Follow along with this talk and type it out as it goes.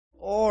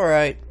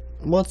Alright,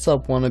 what's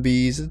up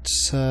wannabes?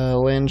 It's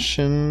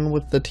Lanshin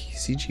with the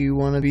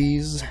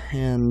TCGWannabes,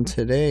 and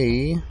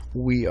today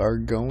we are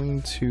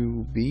going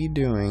to be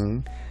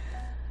doing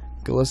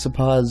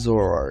Golisopod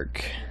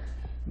Zoroark.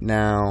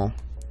 Now,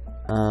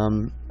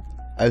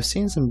 I've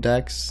seen some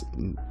decks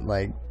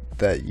like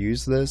that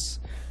use this,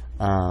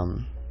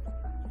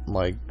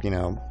 like, you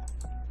know,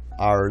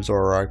 our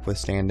Zoroark with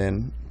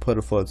stand-in, put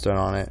a floatstone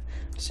on it,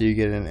 so you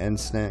get an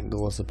instant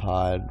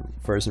Golisopod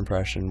first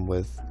impression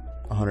with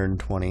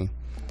 120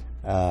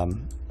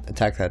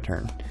 attack that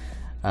turn.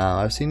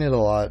 I've seen it a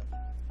lot.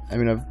 I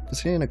mean, I've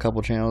seen it in a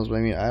couple channels, but I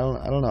mean, I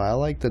don't know. I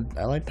liked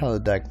how the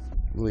deck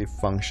really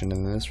functioned,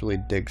 and this really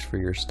digs for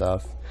your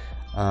stuff.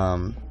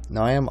 Now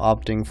I am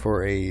opting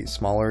for a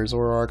smaller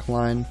Zoroark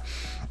line,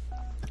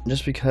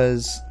 just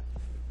because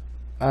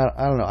I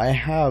don't know. I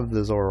have the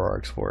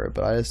Zoroarks for it,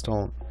 but I just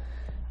don't.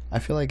 I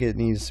feel like it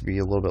needs to be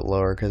a little bit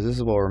lower, because this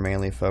is what we're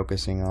mainly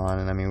focusing on.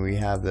 And I mean, we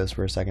have this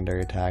for a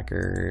secondary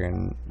attacker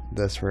and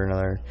this for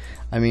another.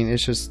 I mean,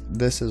 it's just,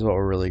 this is what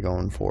we're really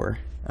going for.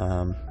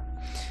 So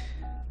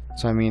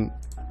I mean,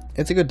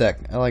 it's a good deck.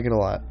 I like it a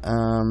lot. I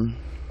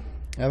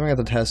haven't got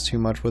to test too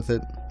much with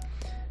it,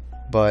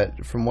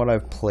 but from what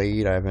I've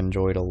played, I've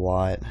enjoyed a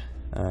lot.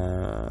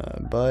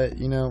 But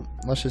you know,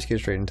 let's just get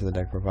straight into the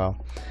deck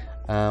profile.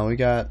 We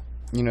got,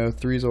 you know,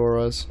 3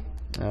 Zoras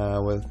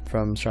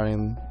from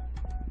Shining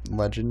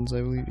Legends,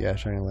 I believe. Yeah,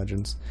 Shining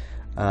Legends.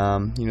 You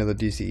know, the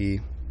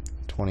DCE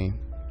 20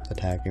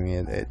 attack. I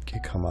mean, it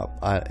could come up.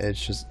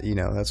 It's just, you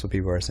know, that's what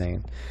people are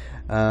saying.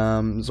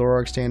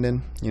 Zoroark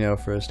stand-in, you know,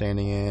 for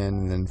standing in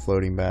and then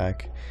floating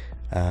back.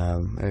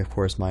 And of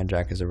course, Mind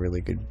Jack is a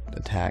really good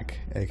attack.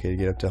 It could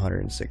get up to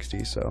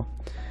 160. So,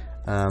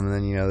 and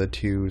then, you know, the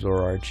 2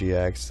 Zoroark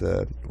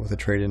GX with the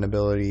trade-in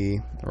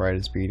ability, right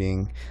is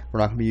beating. We're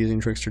not going to be using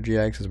Trickster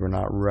GX because we're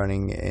not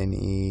running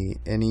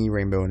any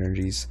Rainbow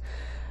Energies.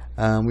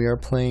 We are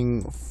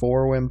playing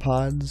 4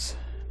 Wimpods.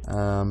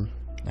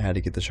 I had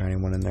to get the shiny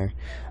one in there.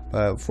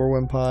 4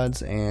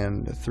 Wimpods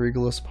and 3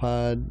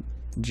 Golisopod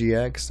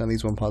GX. Now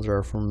these Wimpods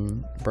are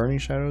from Burning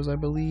Shadows, I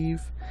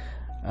believe.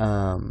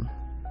 Yeah,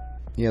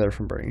 they're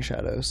from Burning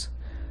Shadows.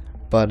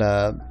 But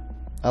I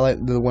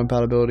like the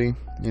Wimpod ability.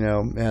 You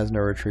know, it has no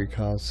retreat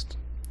cost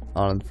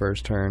on the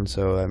first turn,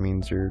 so that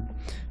means your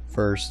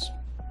first,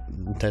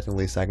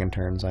 technically second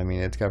turns, I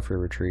mean, it's got free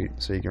retreat,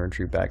 so you can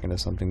retreat back into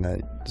something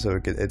that,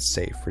 so it's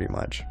safe pretty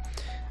much.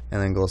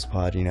 And then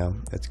Golisopod, you know,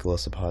 it's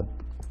Golisopod,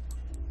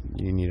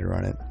 you need to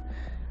run it.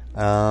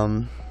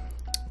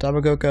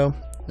 Tapu Koko,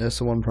 this is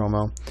the one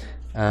promo.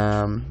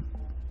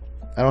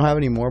 I don't have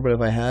any more, but if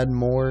I had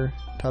more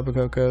Tapu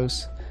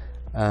Kokos,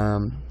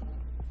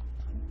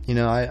 you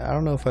know, I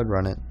don't know if I'd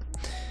run it.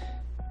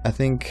 I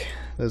think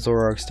the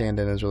Zoroark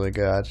stand-in is really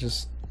good.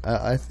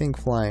 I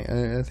think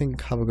I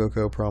think Tapu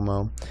Koko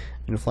promo,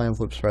 you know, Flying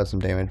Flip spreads some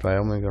damage, but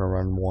I'm only going to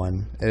run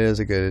 1. It is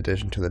a good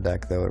addition to the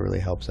deck, though. It really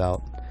helps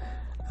out.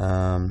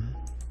 And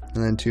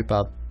then 2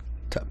 Tapu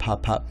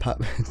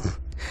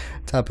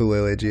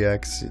Lele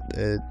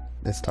GX.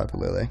 It's Tapu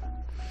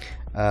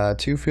Lele.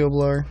 2 Field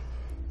Blower.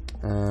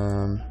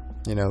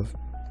 You know,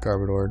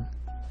 Garbodor.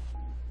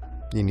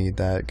 You need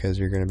that because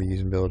you're going to be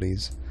using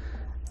abilities.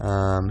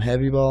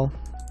 Heavy Ball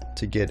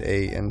to get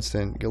a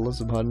instant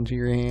Golisopod into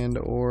your hand,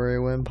 or a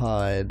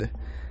Wimpod.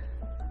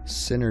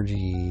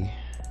 Synergy.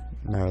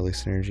 Not really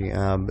synergy.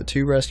 But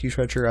 2 Rescue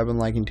Stretcher. I've been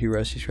liking 2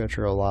 Rescue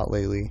Stretcher a lot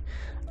lately.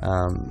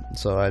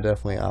 So I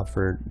definitely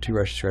offer 2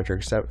 Rescue Stretcher,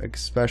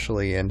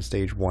 especially in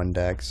stage 1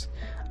 decks,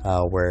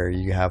 where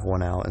you have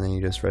 1 out and then you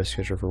just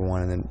Rescue Stretcher for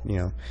 1, and then, you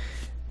know,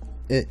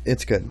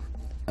 it's good.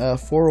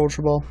 4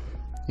 Ultra Ball.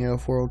 You know,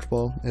 4 Ultra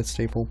Ball, it's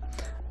staple.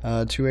 2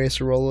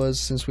 Acerolas.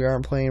 Since we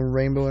aren't playing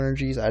Rainbow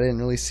Energies, I didn't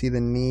really see the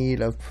need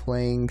of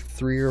playing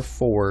 3 or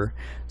 4,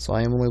 so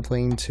I am only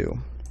playing 2.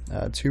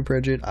 2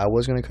 Bridget. I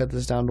was going to cut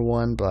this down to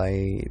 1, but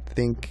I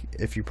think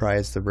if you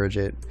prize the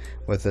Bridget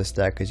with this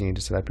deck, because you need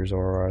to set up your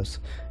Zoroarks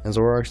and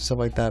stuff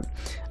like that,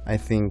 I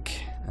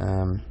think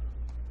you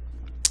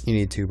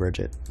need 2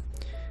 Bridget.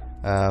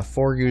 4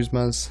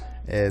 Guzmas.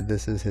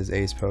 This is his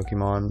ace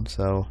Pokemon,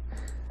 so,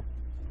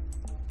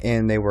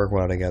 and they work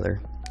well together,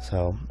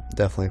 so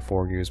definitely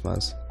 4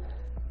 Guzmas.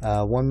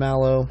 1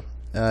 Mallow,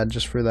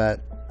 just for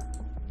that,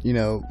 you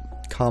know,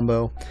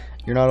 combo.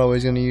 You're not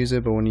always going to use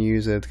it, but when you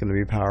use it, it's going to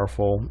be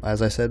powerful.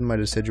 As I said in my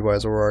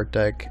Decidueye Zoroark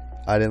deck,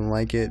 I didn't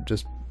like it,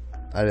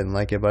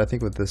 but I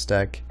think with this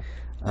deck,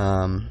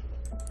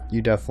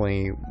 you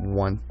definitely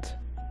want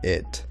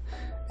it.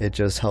 It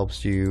just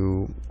helps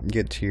you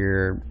get to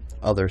your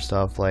other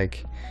stuff,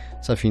 like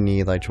stuff you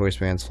need, like Choice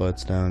Bands,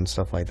 Floatstone,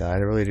 stuff like that. I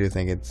really do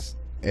think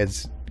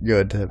it's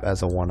good to,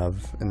 as a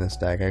 1-of in this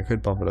deck. I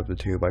could bump it up to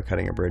 2 by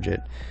cutting a Bridget,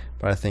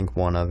 but I think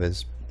 1-of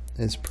is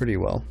pretty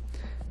well.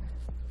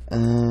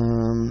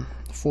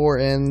 4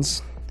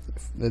 ends.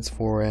 It's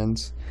 4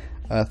 ends.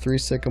 3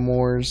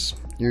 Sycamores.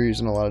 You're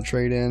using a lot of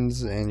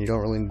trade-ins, and you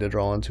don't really need to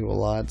draw into a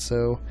lot.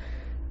 So,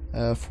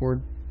 3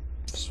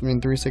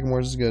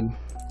 Sycamores is good.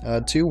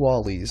 2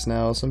 Wallies.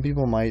 Now, some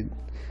people might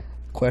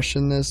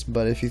question this,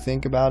 but if you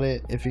think about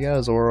it, if you got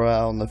a Zoro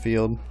out in the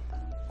field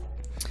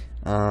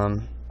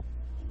and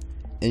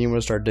you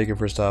want to start digging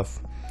for stuff,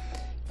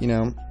 you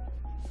know,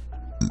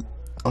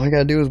 all you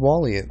gotta do is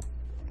wally it.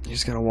 You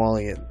just gotta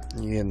wally it.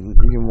 You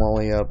can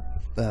wally up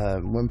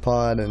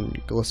Wimpod and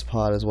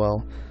Golisopod as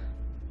well.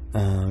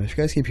 If you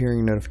guys keep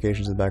hearing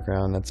notifications in the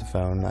background, that's a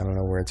phone. I don't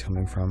know where it's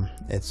coming from.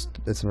 It's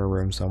in a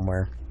room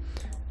somewhere.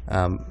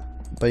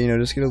 But you know,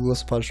 just get a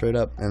Golisopod straight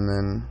up, and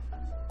then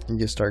you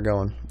just start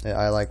going.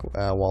 I like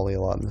Wally a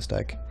lot in this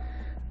deck.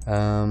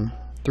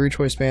 3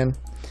 choice span,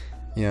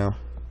 you know,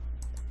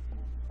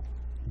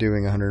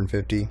 doing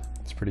 150,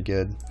 it's pretty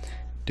good.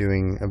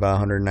 Doing about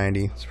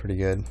 190, it's pretty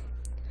good.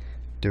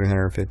 Doing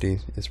 150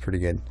 is pretty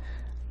good.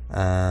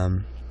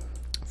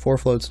 4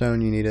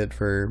 floatstone, you need it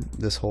for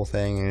this whole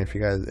thing, and if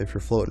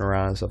you're floating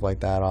around and stuff like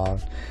that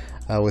off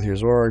with your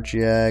Zoroark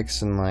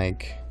GX and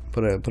like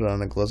put it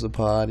on a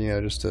Golisopod, you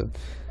know, just to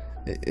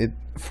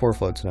 4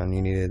 floatstone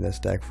you needed this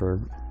deck for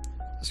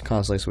just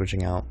constantly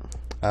switching out.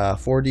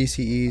 4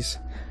 DCEs,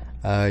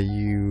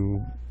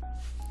 you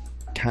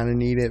kind of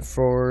need it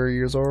for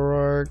your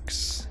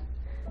Zoroarks,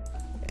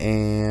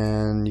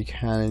 and you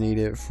kind of need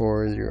it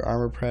for your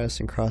Armor Press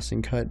and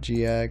Crossing Cut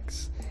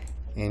GX,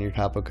 and your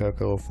Tapu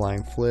Koko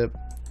Flying Flip,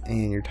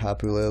 and your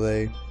Tapu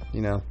Lele.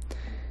 You know,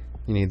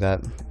 you need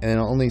that. And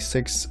only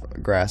 6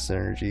 grass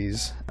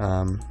energies.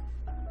 I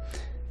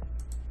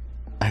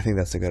think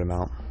that's a good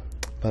amount.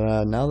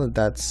 But now that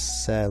that's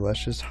said,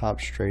 let's just hop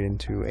straight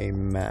into a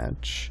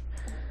match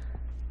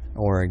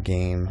or a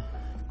game.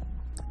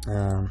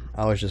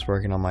 I was just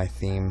working on my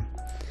theme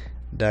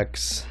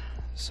decks,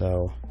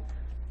 so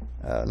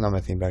not my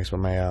theme decks, but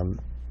my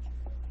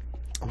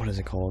what is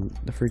it called?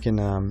 The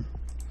freaking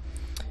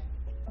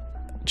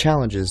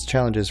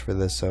challenges for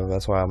this. So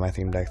that's why my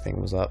theme deck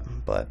thing was up.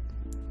 But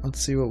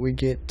let's see what we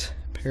get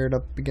paired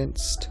up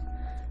against.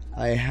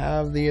 I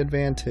have the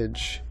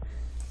advantage.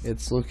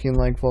 It's looking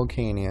like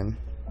Volcanion.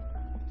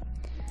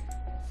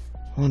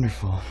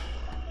 Wonderful.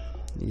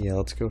 Yeah,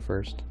 let's go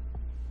first.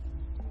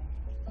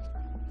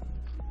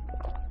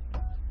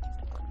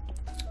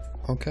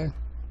 Okay.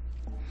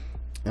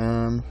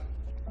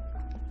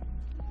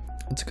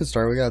 It's a good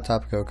start. We got a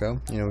Tapu Koko.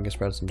 You know, we can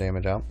spread some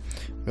damage out.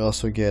 We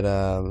also get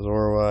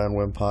Zoroark and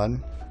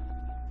Wimpod.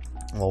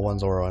 Well, 1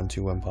 Zoroark and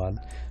 2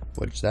 Wimpod,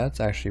 which that's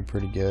actually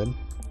pretty good.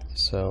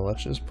 So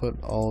let's just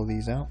put all of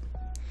these out.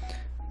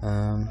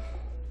 And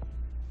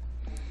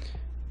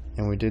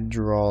we did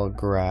draw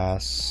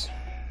grass.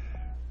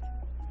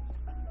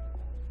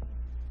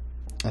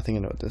 I think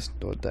I know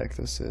what deck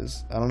this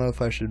is. I don't know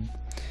if I should.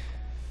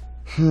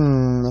 I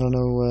don't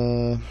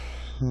know.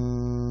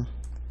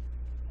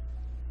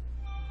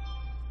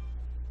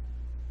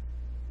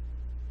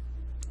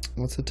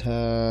 Let's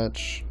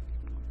attach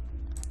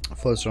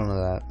floatstone onto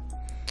that.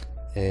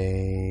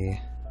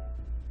 A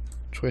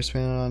choice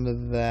span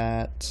onto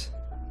that.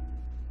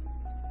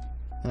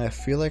 And I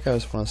feel like I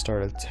just want to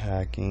start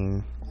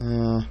attacking.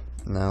 No,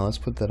 let's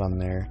put that on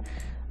there.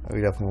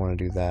 We definitely want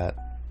to do that.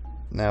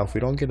 Now, if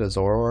we don't get a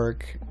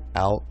Zoroark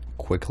out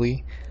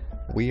quickly,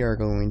 we are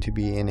going to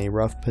be in a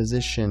rough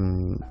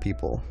position,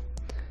 people.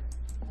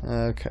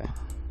 Okay.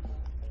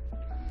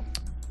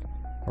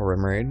 A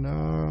Remoraid? No,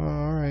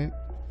 alright.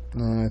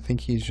 I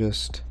think he's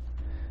just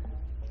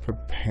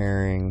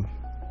preparing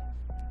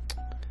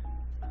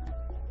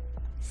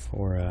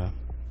for,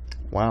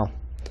 wow.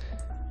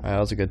 That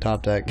was a good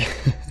top deck.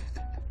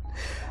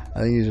 I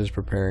think he's just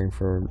preparing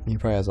for, he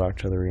probably has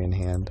Octillery in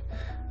hand.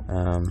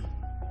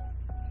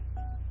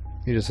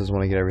 He just doesn't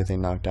want to get everything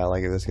knocked out.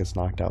 Like if this gets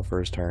knocked out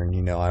first turn,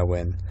 you know I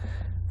win.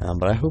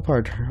 But I hope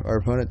our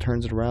opponent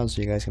turns it around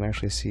so you guys can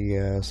actually see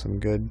some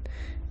good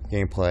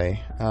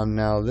gameplay.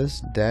 Now this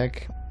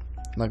deck,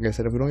 like I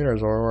said, if we don't get our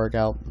Zoroark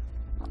out,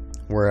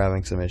 we're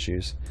having some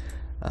issues.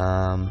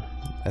 I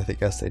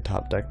guess they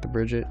top decked the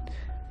Bridget.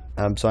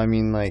 So I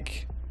mean,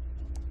 like,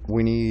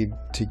 we need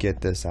to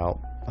get this out.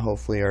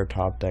 Hopefully our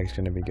top deck's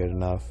going to be good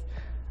enough.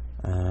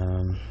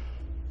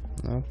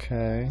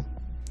 Okay.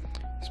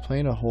 He's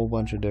playing a whole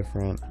bunch of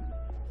different.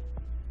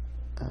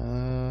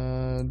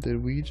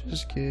 Did we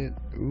just get?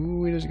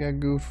 Ooh, we just got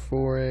goofed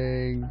for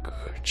a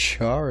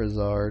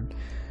Charizard.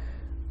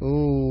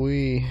 Ooh,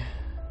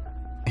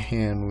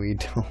 and we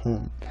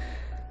don't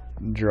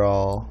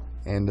draw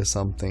into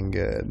something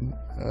good.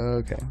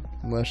 Okay,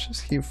 let's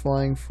just keep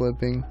flying,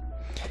 flipping.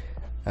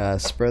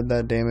 Spread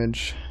that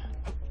damage.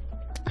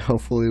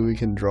 Hopefully we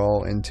can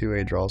draw into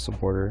a draw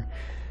supporter.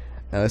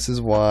 Now this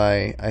is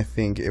why I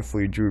think if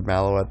we drew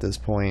Mallow at this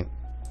point,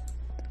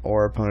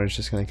 our opponent's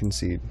just going to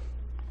concede.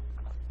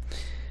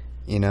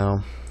 You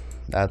know,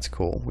 that's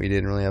cool. We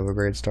didn't really have a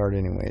great start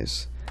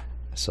anyways.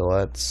 So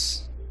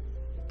let's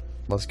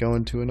go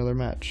into another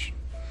match.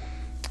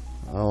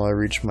 Oh, I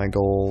reached my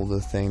goal,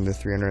 the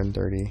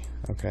 330.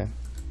 Okay.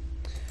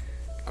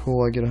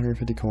 Cool, I get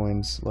 150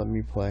 coins. Let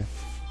me play.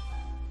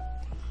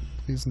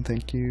 Please and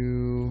thank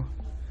you.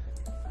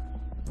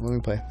 Let me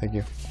play, thank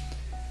you.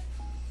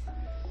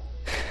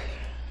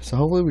 So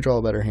hopefully we draw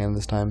a better hand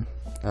this time.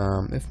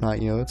 If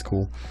not, you know, it's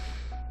cool.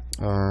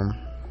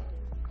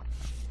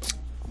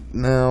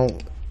 Now,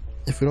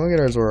 if we don't get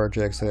our Zoroark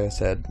GX, like I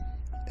said,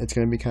 it's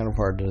going to be kind of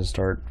hard to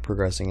start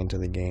progressing into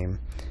the game.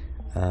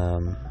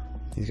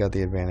 He's got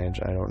the advantage.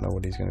 I don't know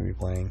what he's going to be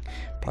playing.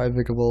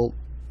 Probably Vikavolt,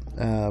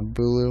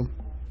 Bulu,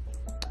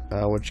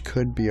 which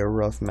could be a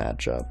rough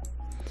matchup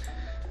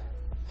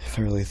if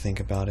I really think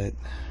about it.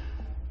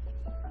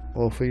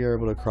 Well, if we are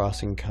able to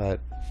crossing cut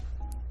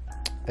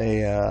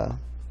a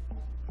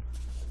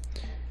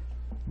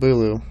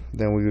Bulu,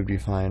 then we would be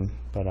fine.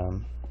 But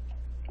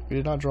we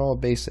did not draw a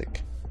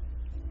basic.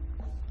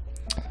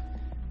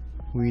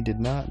 We did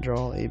not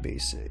draw a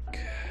basic.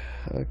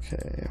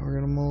 Okay, we're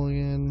gonna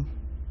mulligan.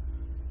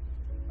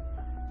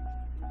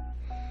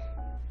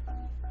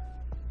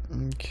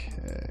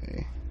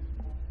 Okay.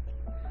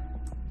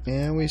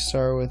 And we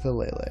start with a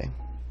Lele.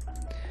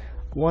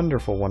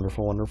 Wonderful,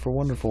 wonderful, wonderful,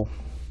 wonderful.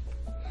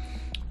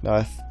 Now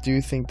I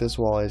do think this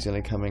Wally is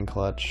gonna come in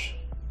clutch.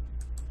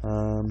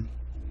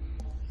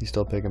 He's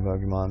still picking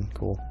Pokemon.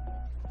 Cool.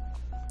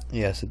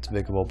 Yes, it's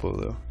Vikavolt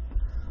Bulu.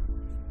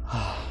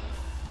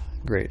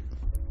 Great.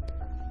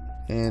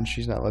 And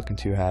she's not looking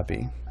too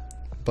happy.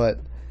 But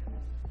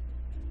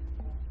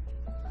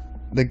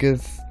the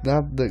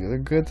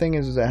good thing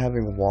is that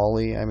having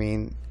Wally, I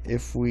mean,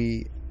 if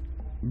we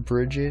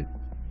bridge it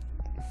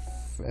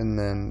and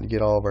then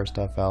get all of our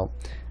stuff out,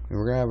 I mean,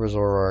 we're gonna have a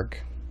Zoroark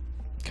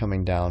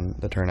coming down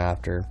the turn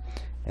after,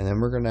 and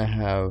then we're gonna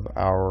have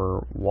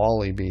our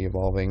Wally be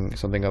evolving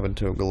something up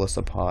into a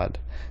Golisopod.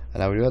 And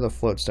now we do have the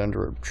Float Stone to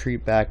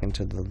retreat back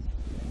to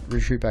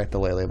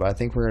Lele, but I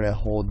think we're gonna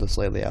hold this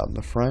Lele out in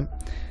the front,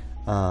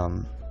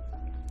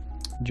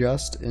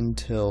 just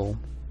until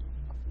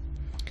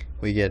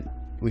we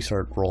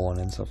start rolling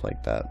and stuff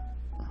like that.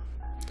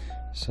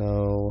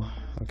 So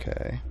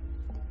okay,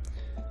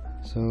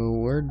 so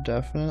we're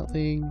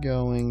definitely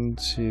going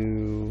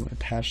to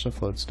attach the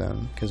Float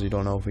Stone because we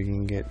don't know if we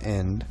can get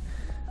end.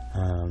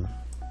 We're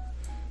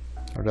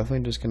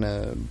definitely just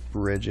gonna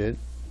bridge it.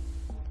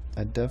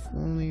 I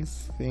definitely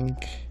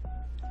think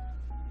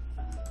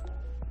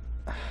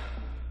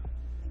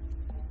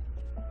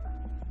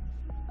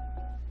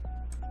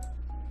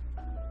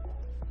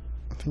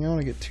I want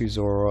to get 2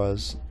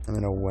 Zoras and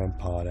then a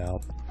Wimpod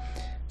out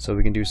so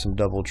we can do some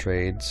double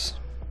trades.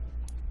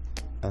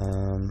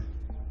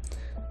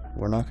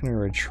 We're not going to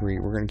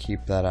retreat, we're going to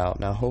keep that out.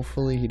 Now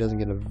hopefully he doesn't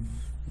get a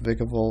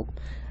Vikavolt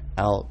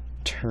out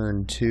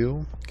turn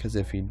 2, because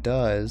if he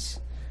does,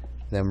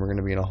 then we're going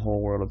to be in a whole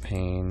world of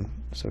pain.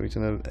 So he's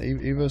going to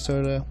Evo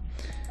Soda.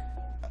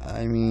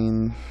 I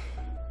mean,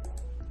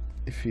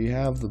 if you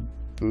have the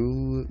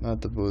Bulu,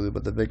 not the Bulu,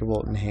 but the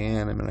Vikavolt in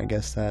hand, I mean, I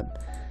guess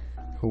that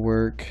could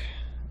work.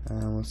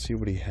 Let's see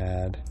what he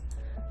had.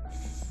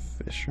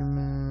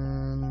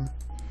 Fisherman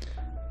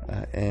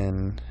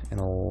and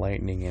a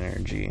Lightning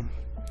Energy.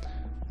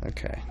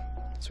 Okay,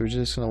 so we're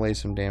just gonna lay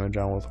some damage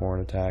on with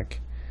Horn Attack.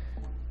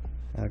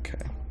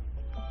 Okay.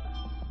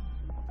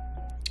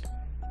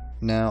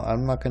 Now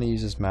I'm not gonna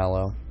use this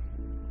Mallow,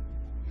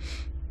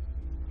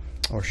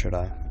 or should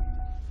I?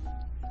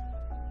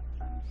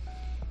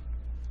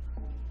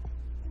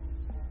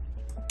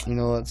 You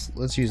know,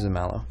 let's use the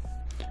Mallow.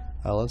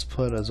 Let's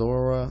put a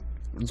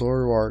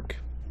Zoroark.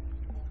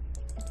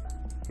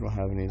 We don't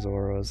have any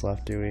Zoras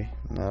left, do we?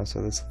 No,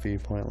 so this will be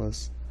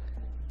pointless.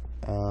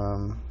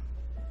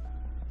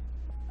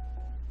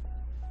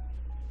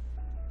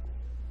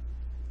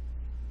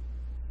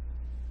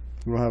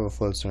 We don't have a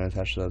Float Stone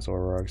attached to that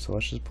Zoroark, so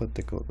let's put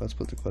the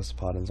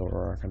Golisopod and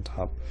Zoroark on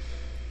top.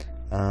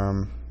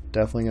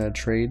 Definitely gonna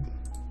trade.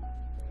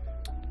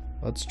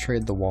 Let's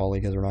trade the Wally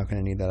because we're not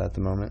gonna need that at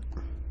the moment.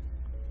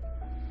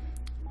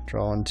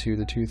 Draw into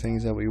the 2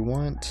 things that we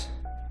want.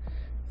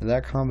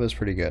 That combo is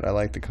pretty good. I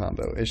like the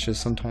combo. It's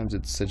just sometimes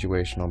it's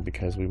situational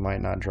because we might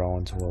not draw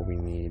into what we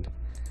need.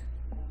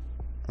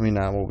 I mean,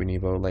 not what we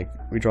need, but like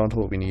we draw into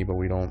what we need, but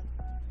we don't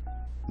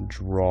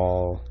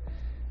draw.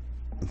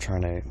 I'm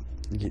trying to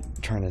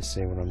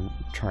say what I'm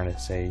trying to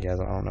say. You guys,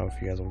 I don't know if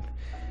you guys will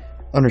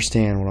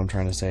understand what I'm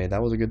trying to say.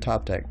 That was a good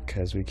top deck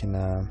because we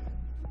can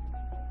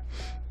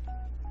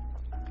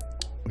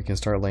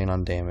start laying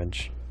on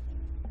damage.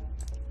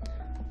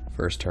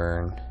 First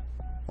turn,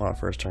 well, not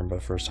first turn,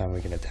 but first time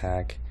we can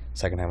attack.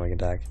 Second time we can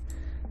attack.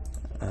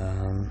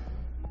 Now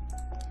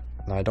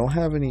I don't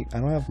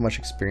have much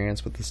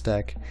experience with this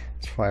deck.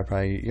 It's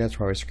probably you guys are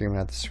probably screaming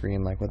at the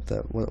screen like, what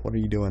are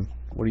you doing?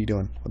 What are you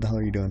doing? What the hell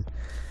are you doing?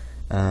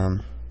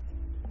 And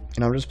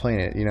I'm just playing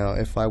it. You know,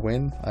 if I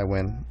win, I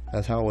win.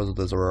 That's how it was with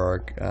the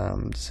Zoroark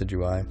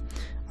TheTCGWannabes.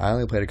 I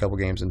only played a couple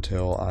games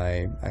until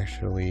I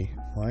actually.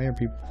 Why are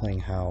people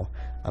playing how?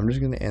 I'm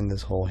just gonna end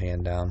this whole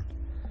hand down.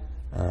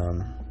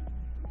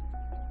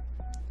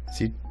 Is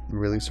he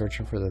really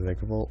searching for the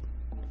Vikavolt?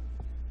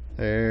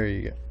 There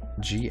you go.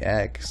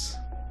 GX.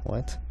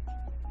 What?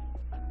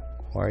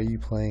 Why are you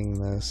playing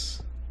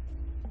this?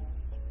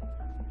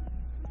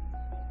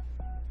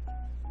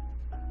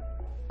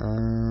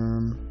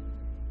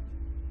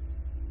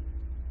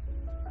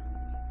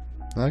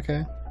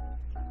 Okay.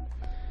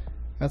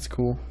 That's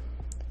cool.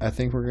 I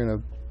think we're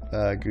gonna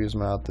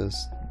Guzma out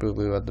this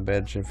Bulu at the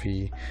bench if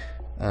he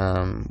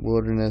Hoppy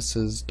Wilderness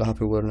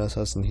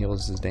us and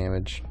heals his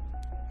damage.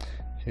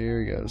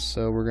 Here he goes.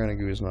 So we're gonna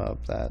Guzma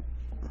up that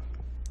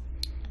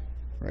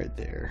right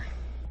there.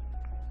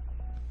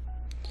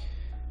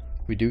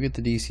 We do get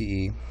the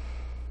DCE.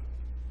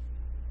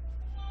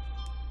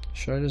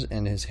 Should I just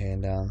end his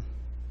hand down?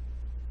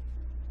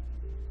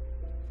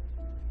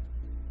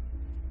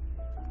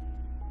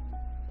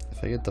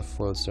 If I get the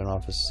floatstone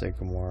off his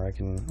Sycamore, I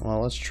can.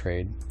 Well, let's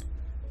trade.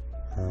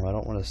 I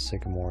don't want a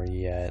Sycamore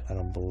yet. I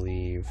don't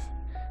believe.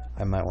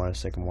 I might want a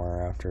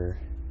Sycamore after.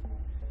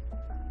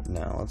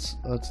 No,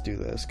 let's do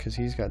this because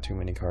he's got too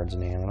many cards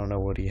in hand. I don't know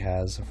what he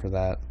has for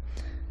that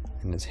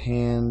in his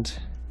hand.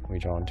 We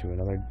draw into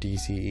another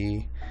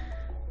DCE.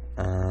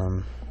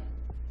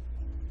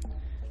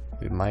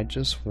 We might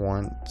just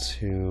want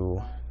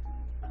to.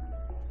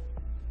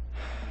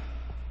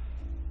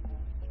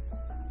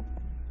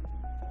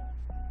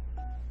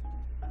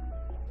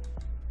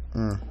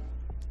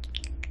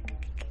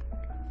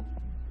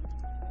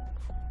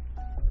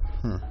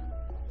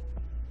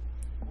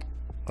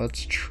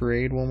 Let's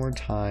trade one more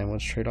time.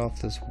 Let's trade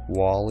off this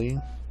Wally.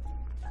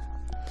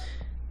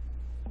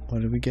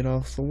 What did we get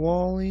off the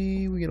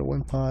Wally? We get a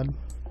Wind Pod.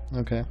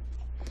 Okay.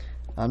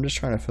 I'm just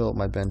trying to fill up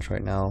my bench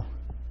right now.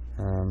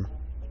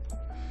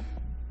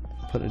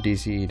 Put a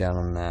DCE down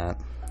on that.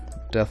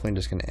 Definitely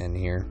just gonna end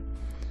here.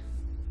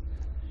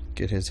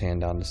 Get his hand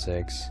down to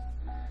 6.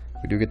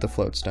 We do get the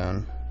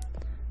Floatstone.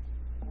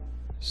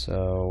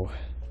 So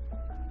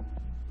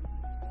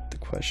the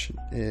question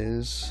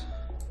is,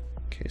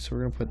 okay, so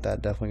we're gonna put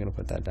that. Definitely gonna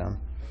put that down.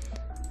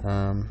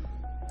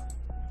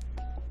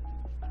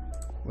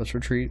 Let's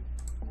retreat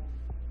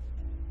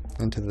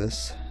into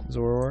this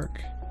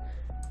Zoroark,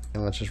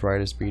 and let's just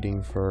ride his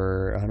beating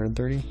for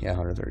 130. Yeah,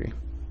 130.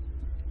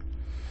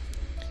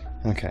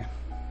 Okay,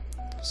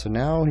 so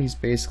now he's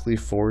basically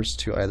forced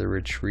to either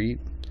retreat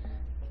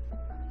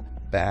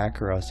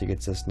back or else he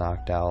gets this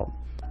knocked out.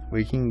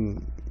 We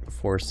can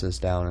force this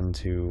down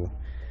into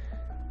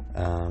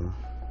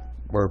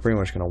we're pretty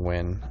much gonna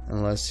win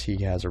unless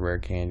he has a rare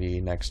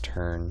candy next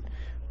turn,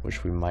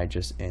 which we might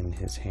just end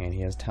his hand.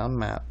 He has town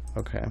map.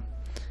 Okay,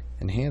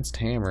 enhanced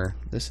hammer.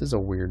 This is a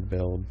weird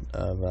build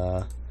of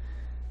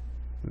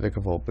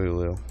Vikavolt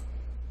Bulu.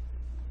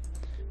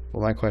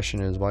 Well, my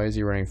question is, why is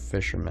he running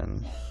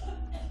Fisherman?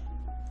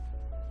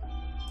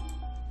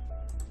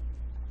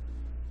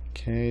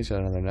 Okay, he's got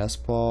another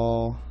Nest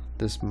Ball.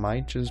 This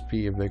might just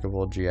be a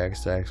Vikavolt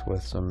GX deck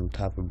with some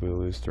Tapu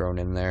Bulus thrown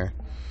in there.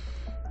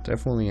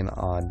 Definitely an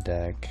odd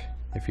deck.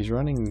 If he's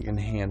running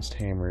enhanced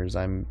hammers,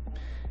 I'm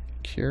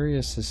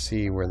curious to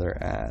see where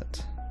they're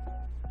at.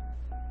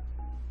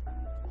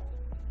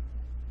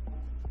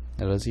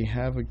 Now, does he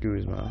have a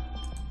Guzma?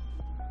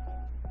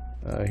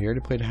 He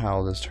already played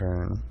Howl this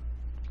turn.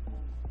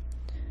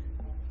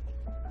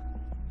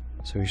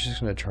 So he's just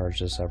going to charge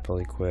this up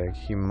really quick.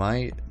 He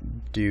might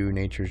do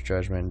Nature's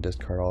Judgment and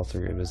discard all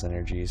 3 of his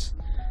energies.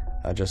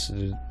 Just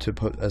to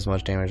put as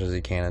much damage as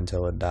he can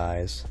until it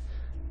dies.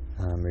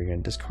 You're going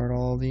to discard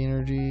all the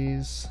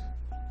energies.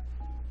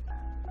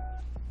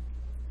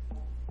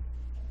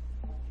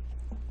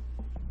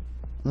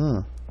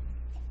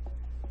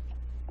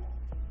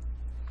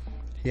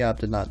 He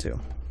opted not to.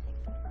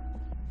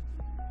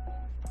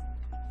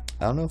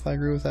 I don't know if I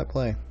agree with that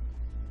play.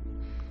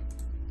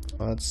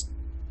 Let's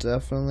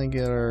definitely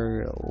get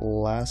our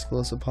last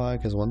Golisopod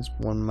because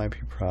one might be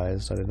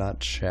prized. I did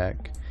not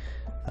check.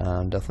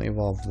 Definitely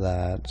evolve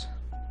that.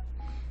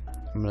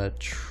 I'm gonna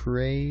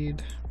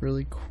trade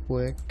really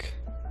quick.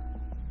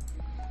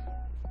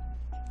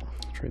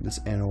 Trade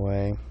this N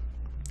away.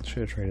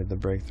 Should have traded the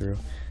breakthrough.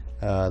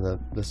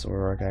 This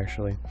Zoroark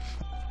actually.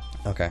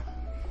 Okay.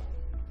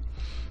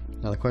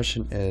 Now the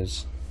question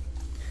is,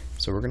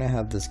 so we're gonna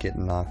have this get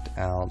knocked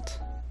out.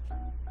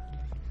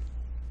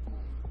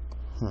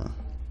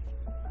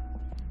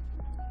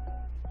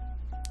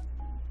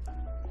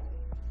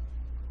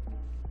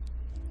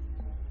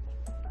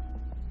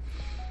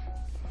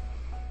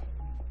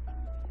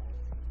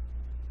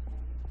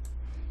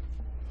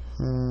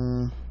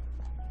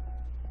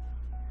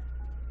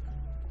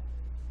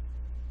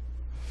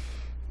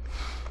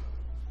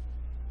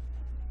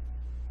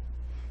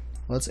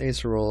 Let's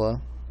Acerola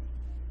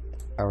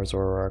our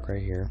Zoroark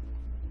right here.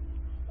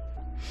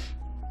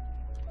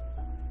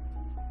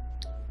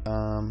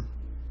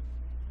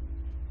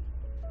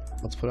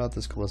 Let's put out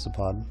this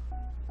Golisopod.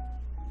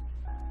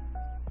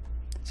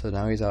 So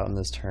now he's out on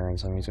this turn,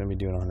 so he's going to be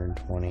doing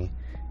 120.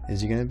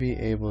 Is he going to be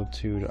able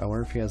to... I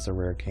wonder if he has the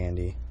rare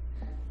candy.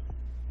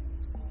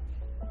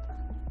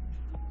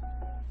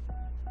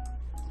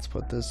 Let's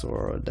put this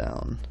Zoro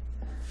down.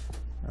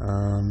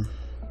 I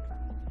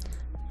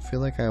feel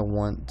like I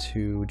want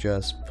to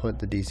just put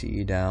the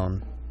DCE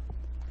down.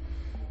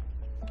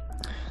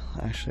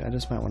 Actually, I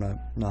just might want to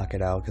knock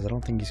it out because I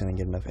don't think he's going to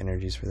get enough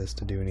energies for this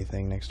to do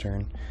anything next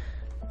turn.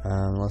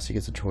 Unless he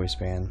gets a choice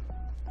band.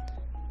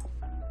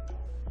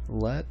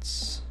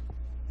 Let's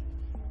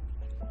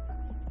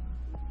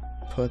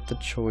put the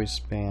choice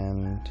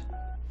band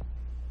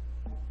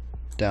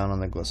down on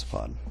the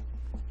Golisopod.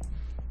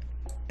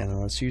 And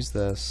then let's use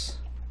this.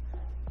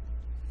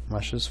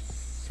 Let's just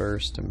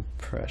first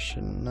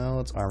impression. No,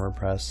 let's armor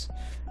press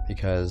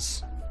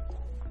because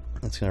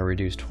it's going to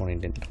reduce 20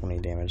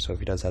 damage. So if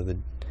he does have the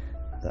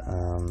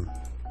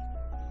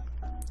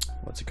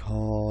what's it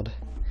called?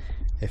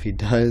 If he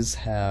does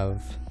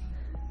have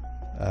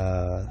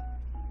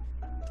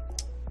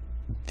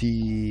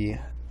the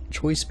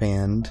choice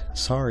band,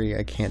 sorry,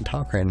 I can't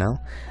talk right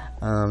now.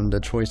 The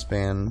choice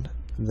band,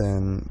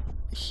 then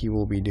he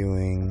will be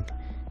doing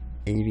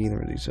 80, then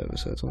reduce 7,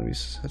 so that's gonna be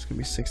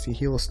 60.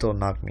 He will still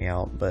knock me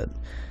out, but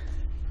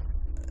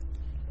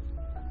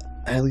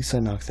at least I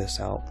knock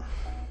this out.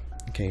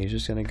 Okay, he's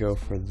just gonna go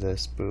for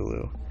this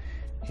Bulu.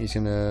 He's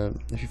gonna,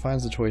 if he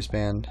finds the choice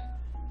band.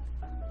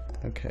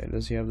 Okay,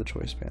 does he have the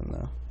choice band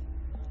though?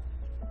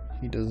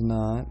 He does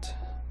not.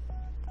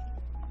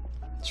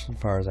 As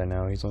far as I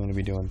know, he's only gonna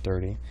be doing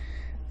 30.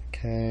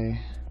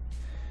 Okay,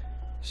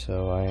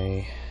 so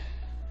I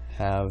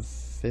have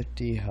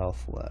 50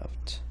 health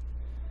left.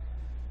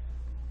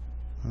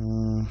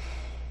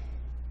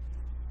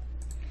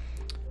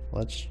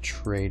 Let's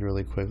trade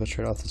really quick. Let's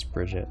trade off this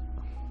Bridget.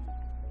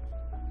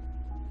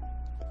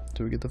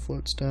 Do we get the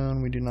float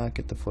stone? We do not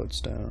get the float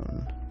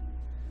stone.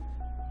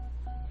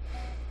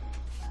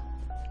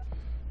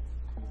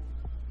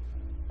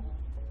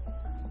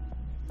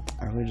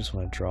 I really just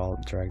want to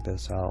drag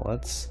this out.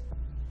 Let's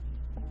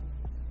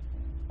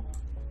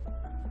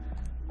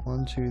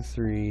 1, 2,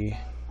 3,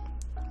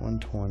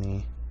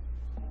 120.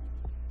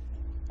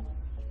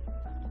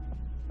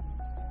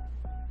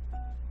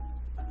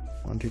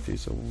 One, 2, 3,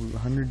 so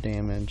 100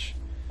 damage.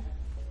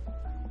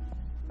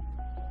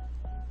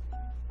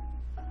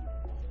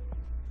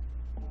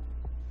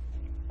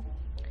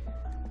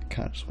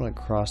 Kind of just want a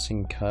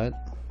crossing cut.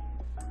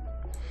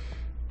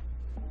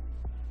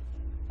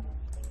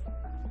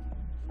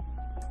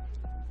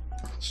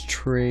 Let's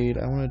trade.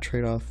 I want to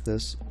trade off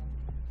this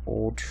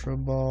Ultra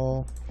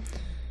Ball.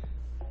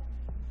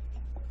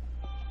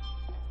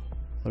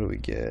 What do we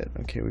get?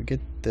 Okay, we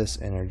get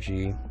this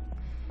energy.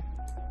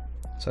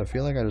 So I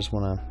feel like I just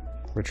want to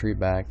retreat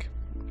back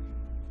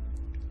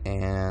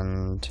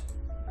and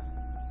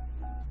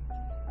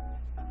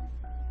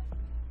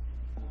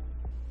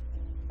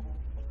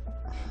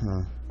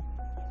I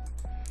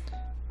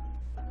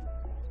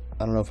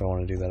don't know if I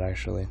want to do that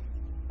actually.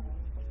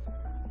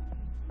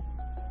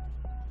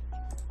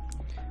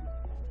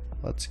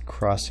 Let's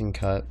crossing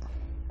cut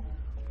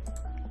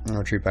and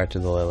retreat back to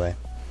the Lele.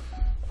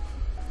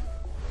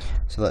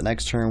 So that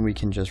next turn we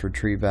can just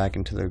retreat back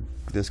into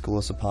this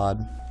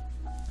Golisopod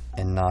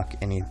and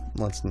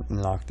let's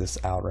knock this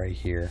out right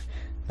here.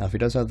 Now if he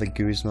does have the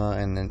Guzma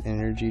and an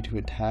energy to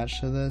attach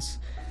to this,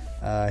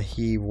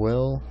 he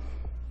will,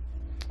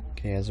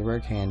 okay, he has a rare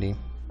candy,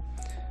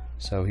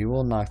 so he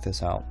will knock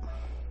this out.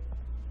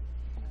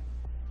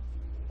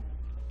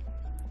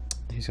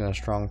 He's gonna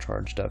strong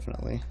charge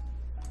definitely.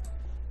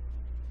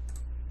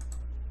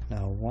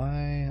 Now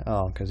why?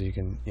 Oh, because you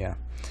can, yeah,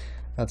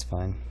 that's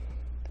fine.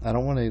 I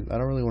don't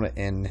really want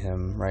to end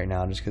him right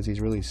now just because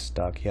he's really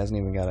stuck. He hasn't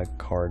even got a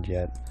card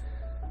yet.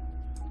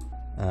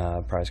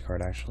 Prize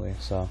card actually.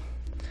 So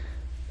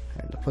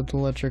I had to put the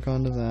electric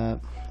onto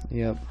that.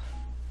 Yep.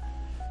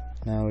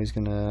 Now he's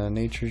gonna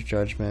Nature's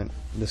Judgment,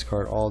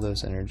 discard all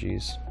those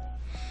energies.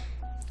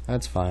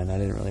 That's fine. I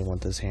didn't really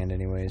want this hand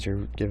anyways.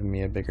 You're giving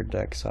me a bigger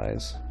deck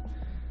size.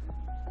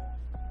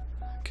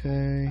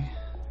 Okay.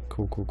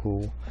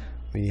 Cool.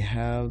 We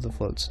have the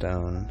float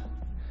stone,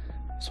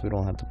 so we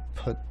don't have to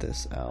put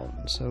this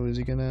out. So is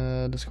he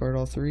gonna discard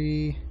all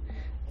 3?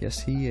 Yes,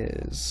 he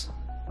is.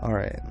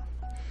 Alright.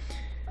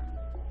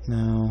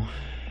 Now,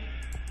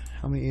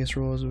 how many ace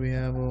rolls do we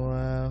have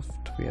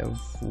left? We have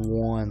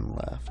 1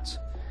 left.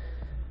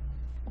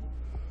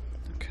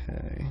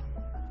 Okay.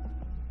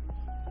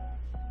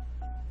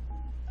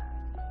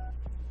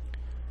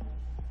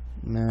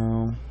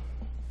 Now,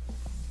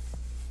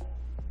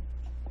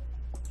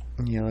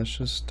 yeah, let's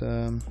just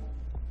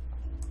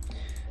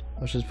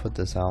put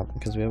this out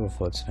because we have a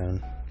float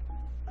stone.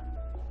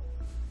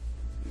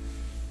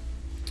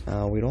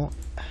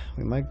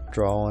 We might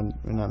draw on,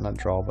 not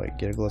draw, but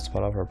get a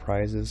Golisopod off our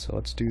prizes, so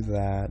let's do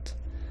that.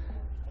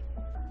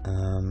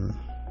 I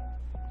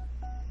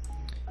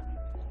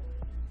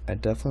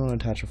definitely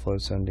want to attach a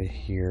float stone to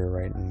here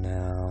right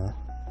now.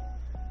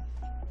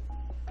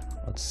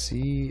 Let's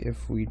see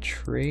if we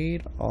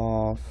trade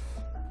off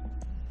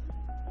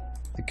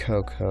the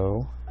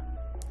Coco,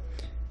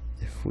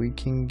 if we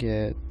can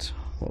get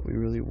what we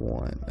really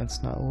want.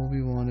 That's not what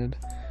we wanted.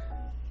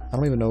 I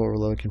don't even know what we're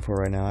looking for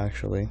right now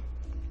actually.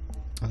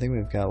 I think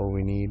we've got what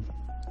we need.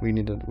 We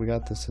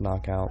got this to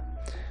knock out.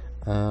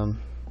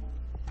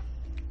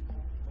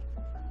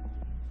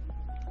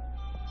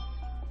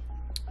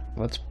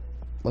 Let's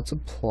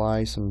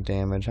apply some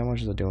damage. How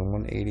much is it doing?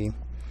 180.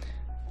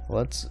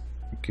 Let's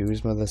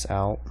Guzma this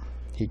out.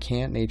 He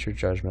can't Nature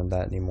Judgment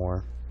that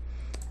anymore.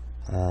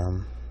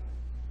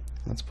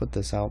 Let's put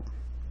this out.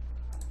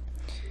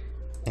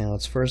 And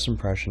let's first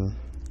impression.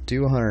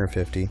 Do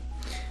 150.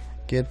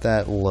 Get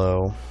that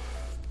low.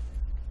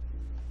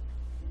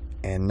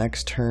 And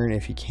next turn,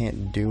 if he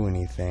can't do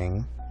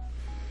anything,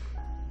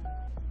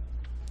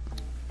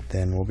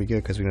 then we'll be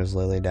good because we can just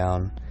lay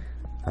down.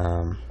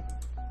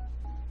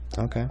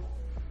 Okay.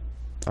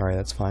 Alright,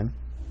 that's fine.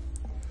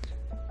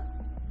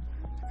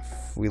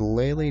 If we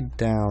lay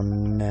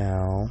down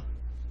now...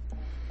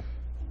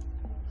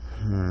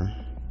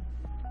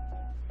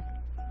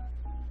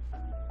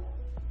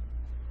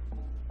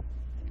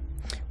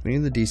 We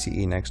need the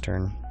DCE next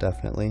turn,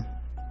 definitely,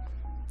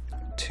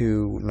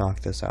 to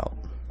knock this out.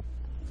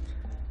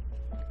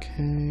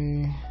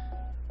 Okay,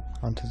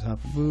 onto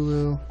Tapu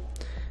Bulu.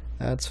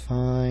 That's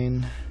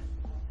fine.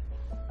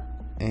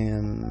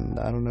 And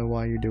I don't know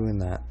why you're doing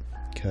that,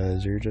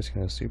 because you're just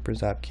gonna super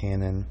zap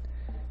cannon.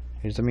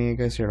 I mean, I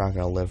guess you're not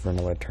gonna live for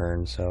another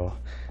turn, so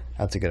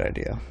that's a good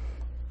idea.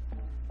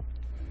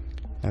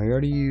 Now, we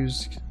already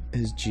used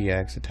his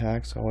GX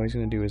attack, so all he's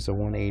gonna do is the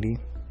 180.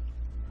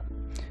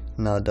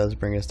 Now it does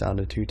bring us down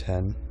to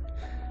 210,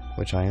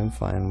 which I am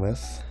fine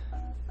with. I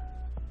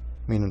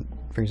mean, it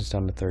brings us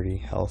down to 30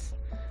 health,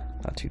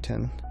 not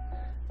 210.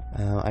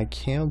 I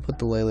can put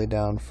the Lele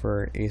down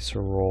for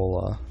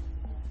Acerola.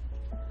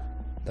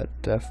 That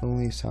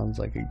definitely sounds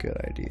like a good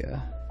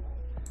idea.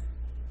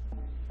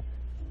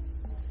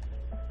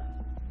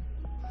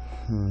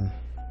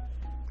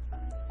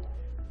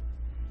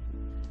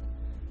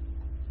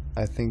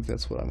 I think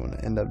that's what I'm going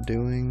to end up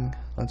doing.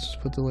 Let's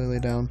just put the Lele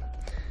down.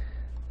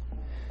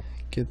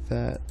 Get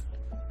that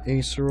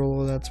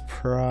Acerola that's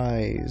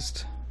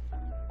prized.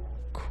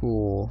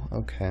 Cool.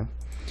 Okay.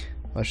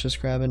 Let's just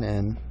grab an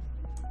N.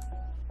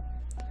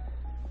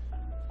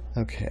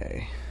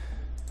 Okay.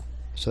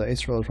 So the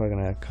Acerola is probably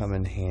going to come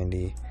in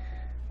handy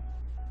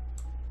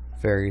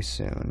very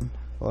soon.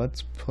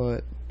 Let's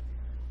put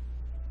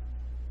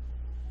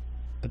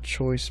a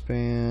choice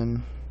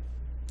band.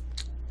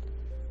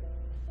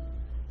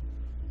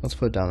 Let's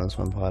put down this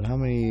one pod. How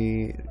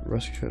many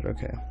rescue should?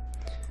 Okay.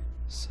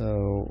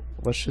 So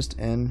let's just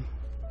end.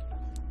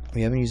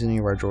 We haven't used any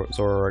of our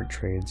Zoroark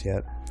trades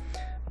yet,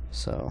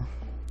 so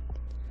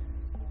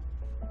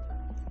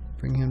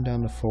bring him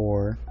down to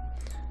 4.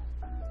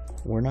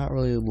 We're not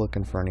really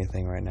looking for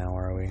anything right now,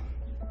 are we?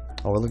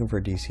 Oh, we're looking for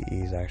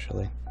DCEs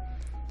actually.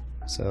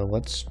 So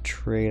let's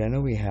trade. I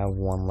know we have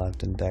one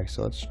left in deck,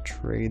 so let's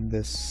trade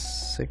this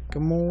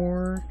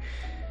Sycamore.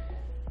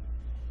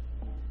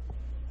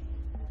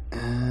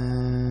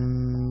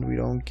 And we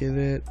don't get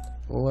it.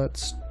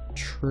 Let's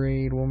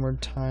trade one more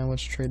time.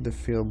 Let's trade the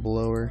Field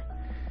Blower.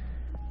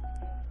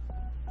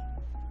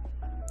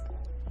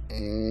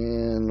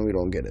 And we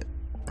don't get it.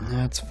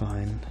 That's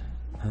fine.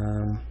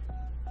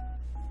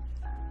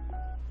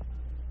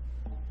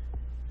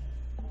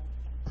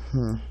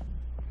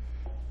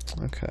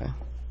 Okay.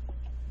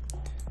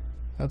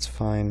 That's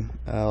fine.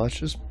 Let's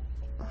just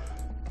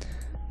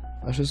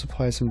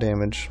apply some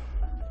damage.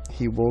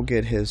 He will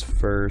get his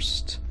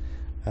first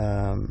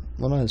well,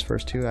 not his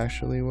first two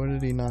actually. What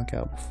did he knock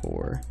out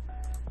before?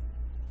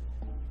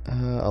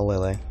 A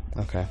Lele.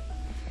 Okay.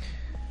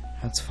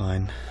 That's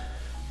fine.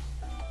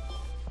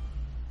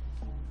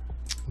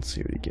 Let's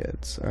see what he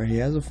gets. Alright, he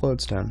has a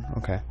Floatstone.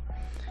 Okay.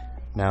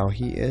 Now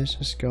he is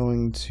just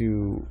going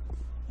to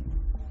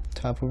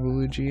Tapu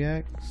Bulu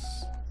GX.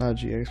 Not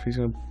GX, but he's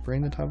going to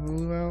bring the Tapu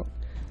Bulu out.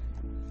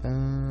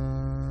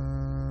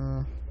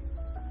 I'm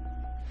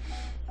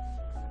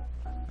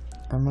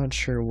not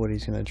sure what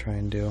he's going to try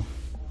and do.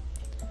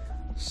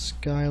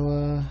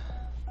 Skyla.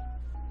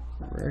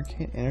 Rare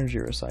Energy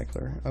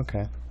Recycler.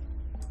 Okay.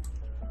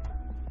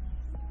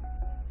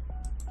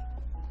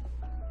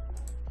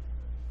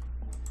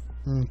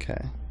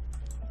 Okay.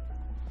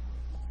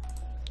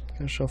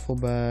 Gonna shuffle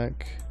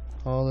back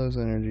all those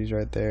energies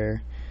right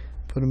there.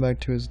 Put him back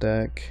to his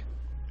deck.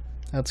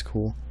 That's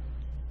cool.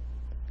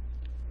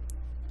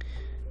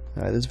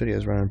 Alright, this video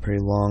is running pretty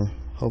long.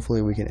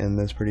 Hopefully we can end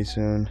this pretty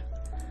soon.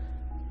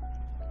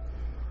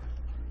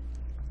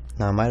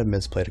 Now, I might have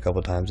misplayed a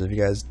couple times. If you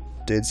guys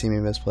did see me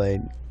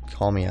misplay,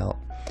 call me out.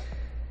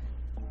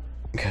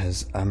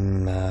 Because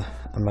I'm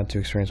not too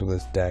experienced with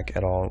this deck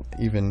at all.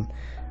 Even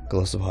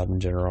Golisopod in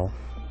general.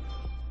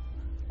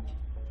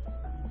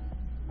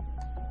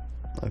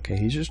 Okay,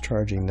 he's just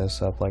charging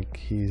this up like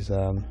he's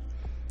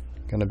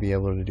gonna be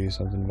able to do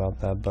something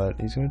about that,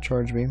 but he's gonna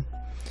charge me.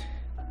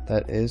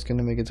 That is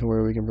gonna make it to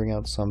where we can bring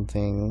out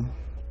something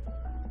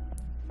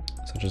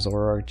such as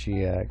Zoroark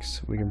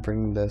GX. We can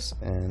bring this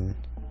in.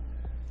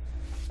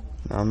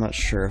 Now, I'm not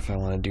sure if I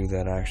want to do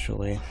that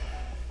actually,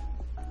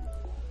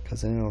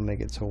 because then it'll make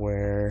it to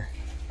where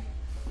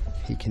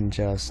he can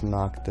just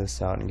knock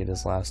this out and get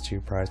his last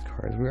 2 prize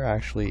cards. We're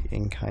actually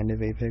in kind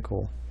of a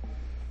pickle.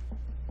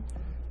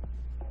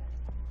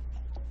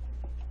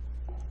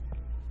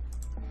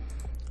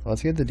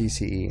 Let's get the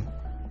DCE.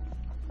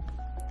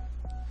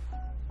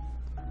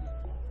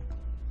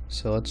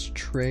 So let's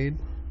trade.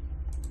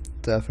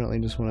 Definitely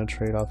just want to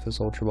trade off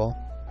this Ultra Ball.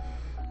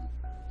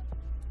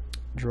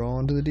 Draw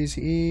into the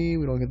DCE.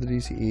 We don't get the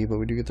DCE, but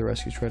we do get the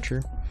Rescue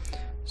Stretcher.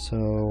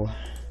 So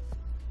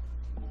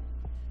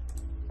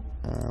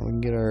we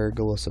can get our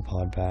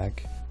Golisopod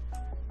back.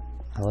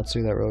 Let's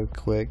do that real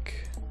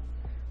quick.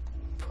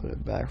 Put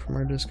it back from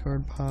our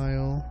discard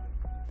pile.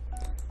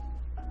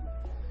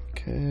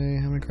 Okay,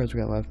 how many cards we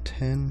got left?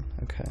 10?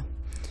 Okay.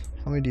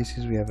 How many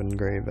DCs we have in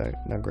grave?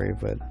 Not grave,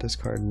 but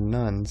discard?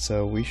 None.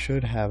 So we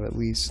should have at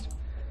least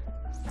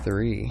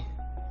 3.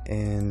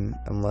 And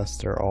unless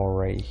they're all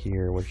right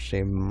here, which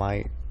they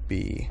might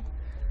be.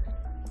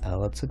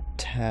 Let's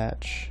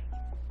attach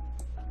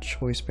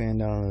choice band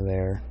down to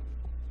there.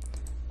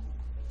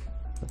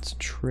 Let's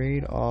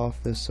trade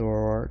off this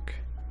Zoroark.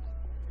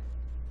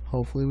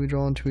 Hopefully we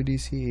draw into a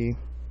DCE.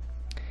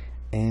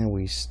 And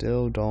we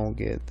still don't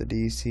get the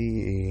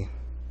DCE.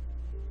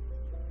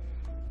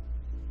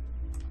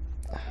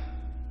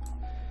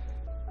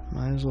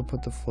 Might as well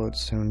put the float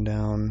stone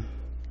down.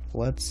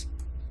 Let's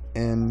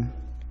end.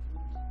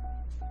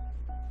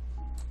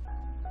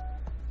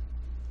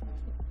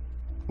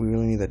 We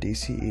really need that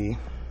DCE.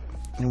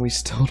 And we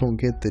still don't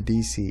get the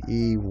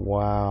DCE.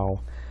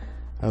 Wow.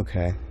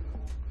 Okay.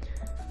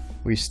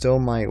 We still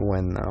might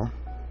win though.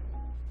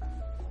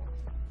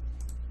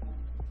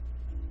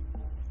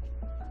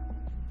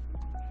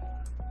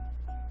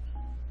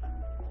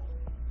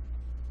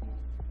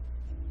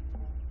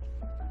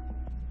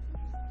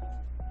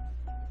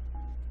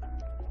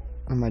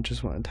 I might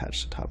just want to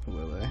attach the top of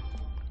Lily.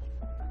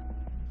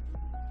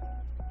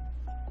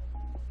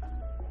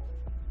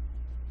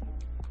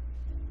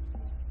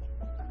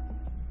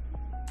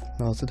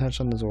 Now let's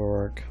attach on the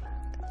Zoroark.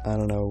 I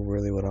don't know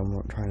really what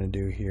I'm trying to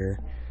do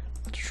here.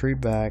 Let's retreat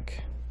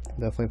back.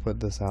 Definitely put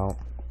this out.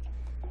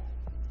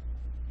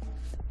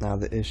 Now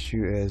the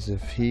issue is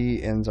if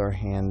he ends our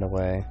hand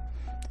away,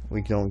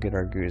 we don't get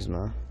our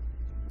Guzma.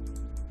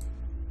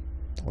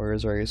 Where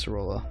is our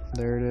Acerola?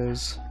 There it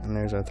is. And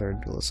there's our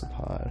third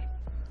Golisopod.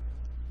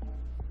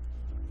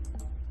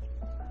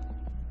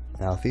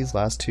 Now if these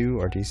last two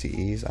are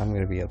DCEs, I'm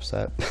going to be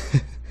upset.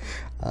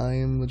 I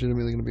am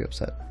legitimately going to be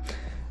upset.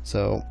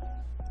 So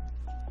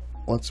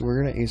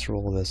we're going to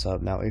Acerola this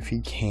up. Now if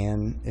he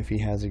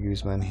has a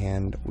Guzma in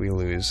hand, we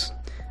lose.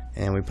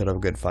 And we put up a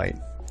good fight.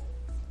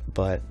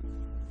 But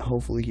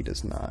hopefully he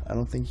does not. I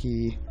don't think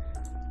he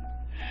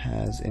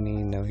has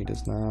any. No, he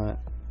does not.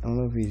 I don't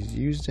know if he's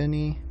used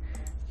any.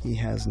 He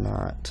has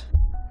not.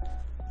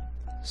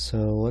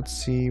 So let's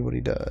see what he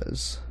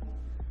does.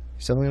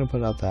 He's definitely going to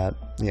put out that.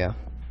 Yeah.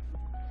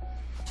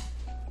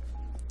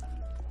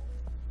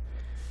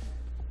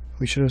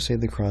 We should have saved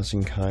the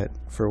crossing cut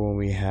for when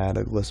we had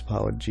a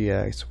Golisopod with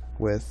GX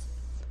with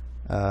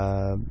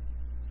a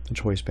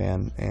choice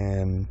band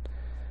and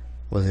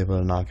was able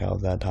to knock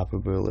out that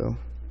Tapu Bulu.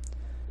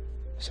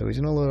 So he's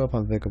going to load up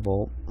on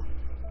Vikavolt.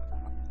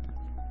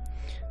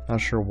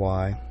 Not sure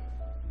why.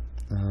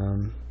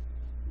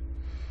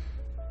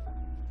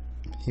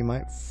 He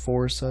might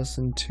force us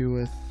into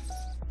a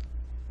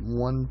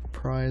one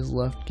prize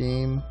left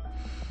game.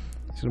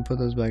 He's going to put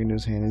those back into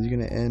his hand. Is he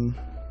going to end?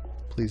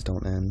 Please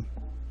don't end.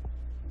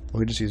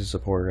 We just use a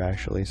supporter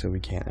actually, so we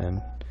can't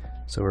end.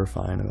 So we're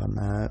fine on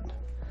that.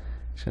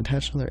 Just gonna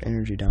attach another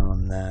energy down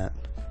on that.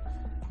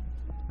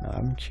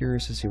 I'm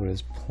curious to see what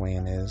his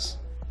plan is.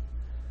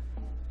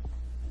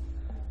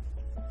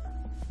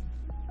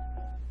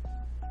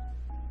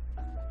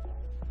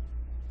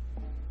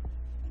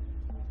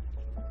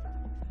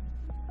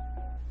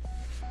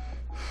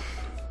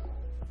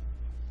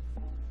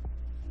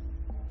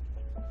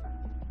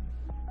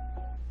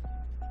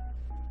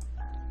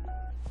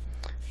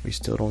 We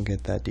still don't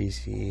get that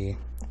DCE.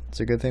 It's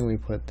a good thing we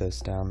put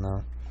this down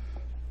though.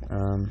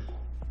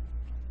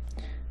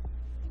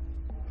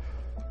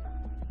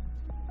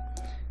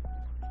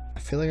 I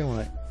feel like I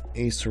want to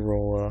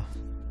Acerola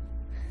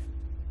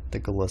the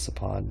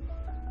Golisopod.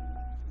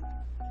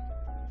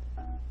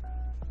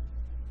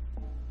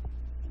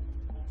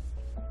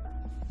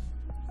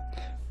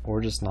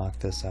 Or just knock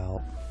this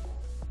out.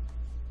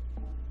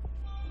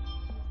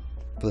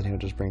 But then he'll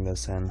just bring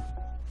this in.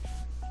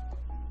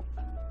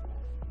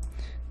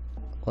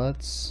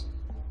 Let's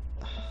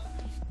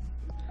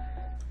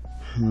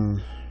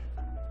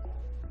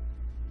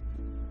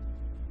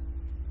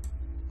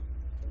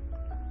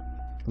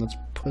let's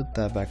put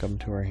that back up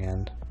into our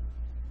hand.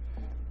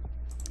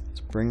 Let's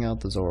bring out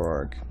the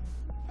Zoroark.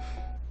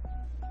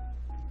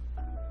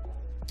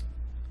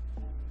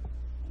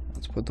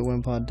 Let's put the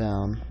Wimpod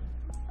down.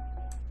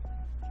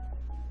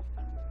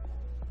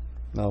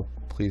 No,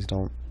 please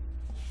don't.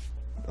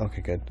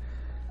 Okay, good.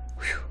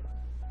 Whew.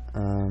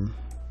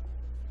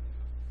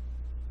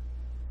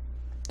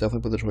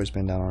 Definitely put the choice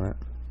band down on it.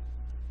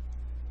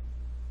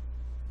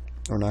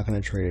 We're not going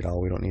to trade at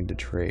all. We don't need to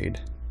trade.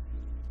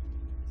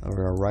 We're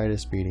going to right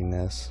is beating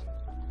this.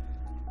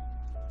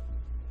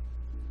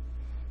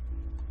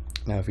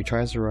 Now if he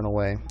tries to run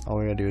away, all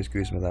we're going to do is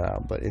Guzma that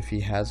out. But if he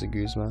has a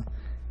Guzma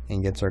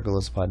and gets our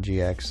Golisopod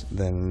GX,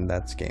 then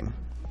that's game.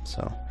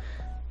 So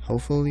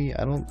hopefully, I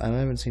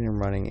haven't seen him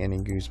running any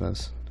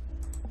Guzmas.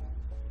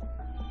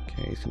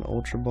 Okay, he's going to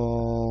Ultra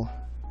Ball.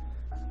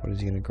 What is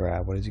he going to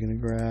grab? What is he going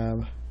to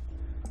grab?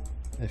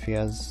 If he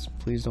has,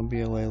 please don't be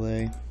a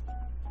Lele.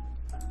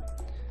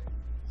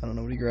 I don't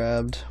know what he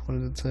grabbed. What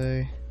did it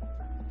say?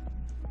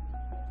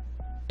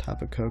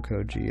 Tapu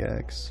Koko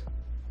GX.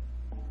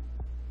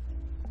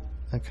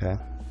 Okay.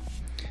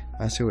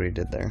 I see what he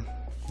did there.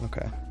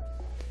 Okay.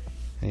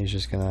 And he's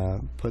just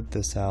gonna put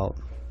this out.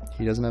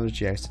 He doesn't have his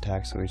GX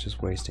attack, so he's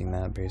just wasting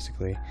that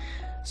basically.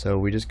 So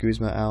we just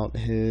Guzma out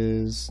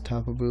his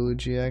Tapu Bulu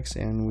GX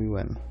and we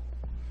win.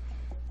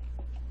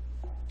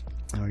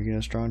 Are you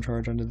gonna strong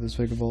charge onto this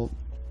Vigavolt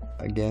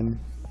again?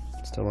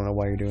 Still don't know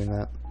why you're doing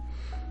that.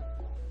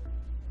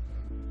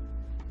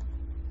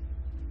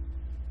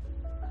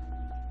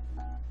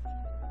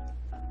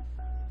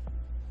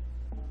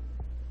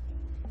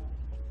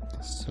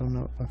 Still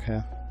no.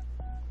 Okay.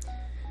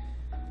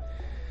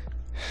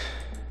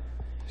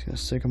 He's gonna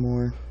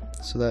Sycamore.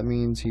 So that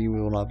means he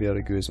will not be able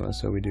to Guzma,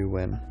 so we do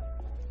win.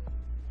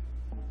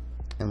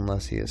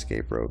 Unless he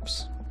escape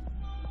ropes.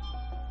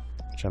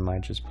 Which I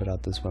might just put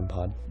out this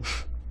Wimpod.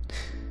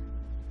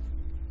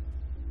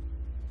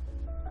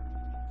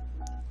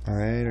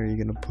 Alright, are you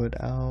gonna put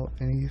out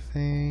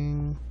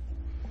anything?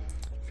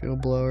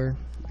 Field Blower.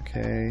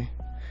 Okay.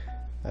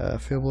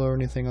 Field Blower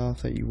anything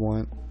off that you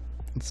want.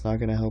 It's not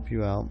gonna help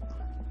you out.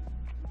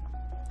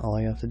 All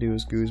I have to do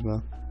is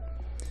Guzma.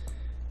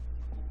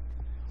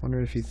 Wonder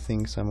if he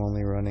thinks I'm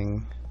only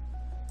running.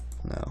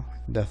 No,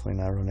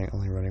 definitely not running.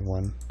 Only running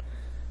one.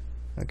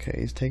 Okay,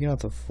 he's taking out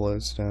the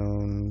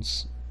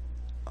Floatstones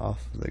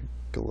off of the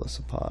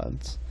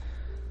Golisopods.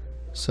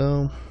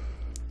 So,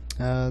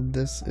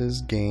 this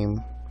is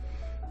game.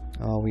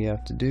 All we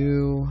have to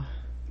do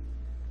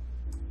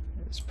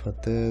is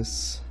put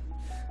this.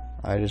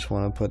 I just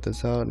want to put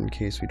this out in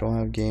case we don't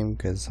have game,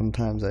 because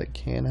sometimes that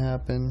can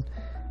happen.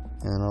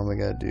 And all we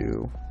gotta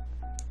do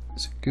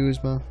is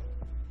Guzma.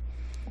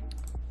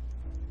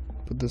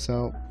 Put this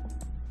out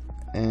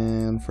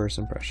and first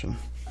impression,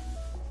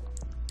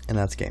 and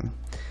that's game.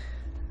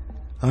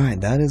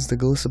 Alright, that is the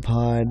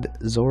Golisopod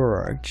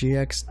Zoroark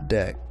GX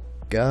deck,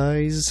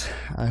 guys.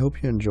 I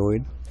hope you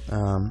enjoyed.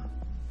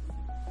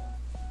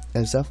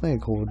 It's definitely a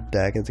cool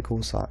deck. It's a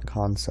cool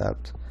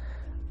concept.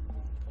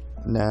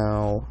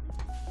 Now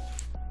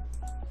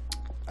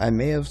I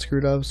may have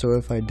screwed up, so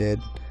if I did,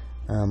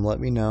 let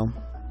me know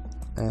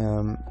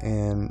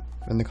and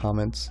in the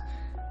comments,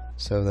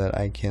 so that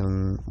I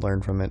can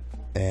learn from it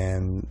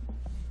and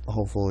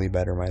hopefully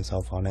better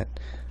myself on it.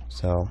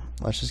 So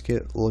let's just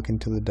look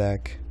into the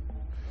deck,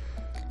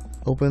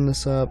 open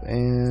this up,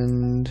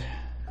 and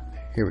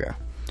here we are.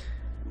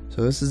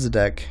 So this is the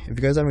deck. If you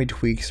guys have any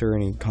tweaks or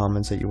any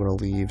comments that you want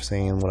to leave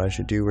saying what I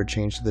should do or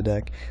change to the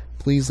deck,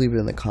 please leave it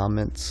in the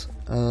comments.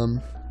 I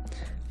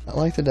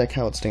like the deck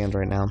how it stands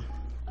right now.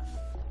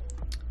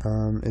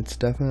 It's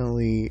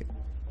definitely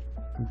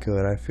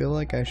good. I feel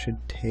like I should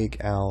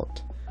take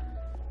out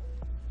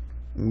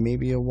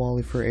maybe a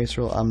Wally for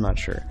Aceril. I'm not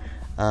sure.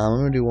 I'm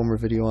gonna do one more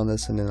video on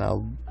this, and then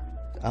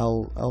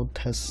I'll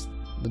test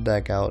the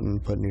deck out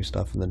and put new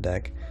stuff in the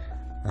deck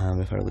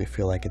if I really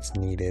feel like it's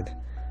needed.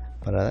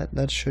 But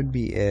that should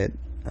be it.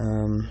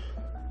 Well,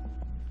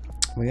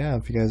 yeah,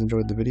 if you guys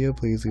enjoyed the video,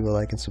 please leave a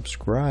like and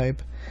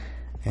subscribe.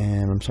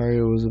 And I'm sorry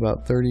it was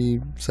about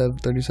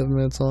 37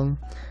 minutes long.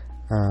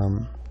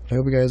 I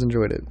hope you guys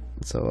enjoyed it.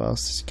 So I'll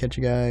catch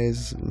you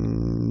guys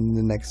in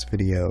the next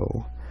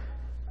video.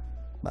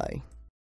 Bye.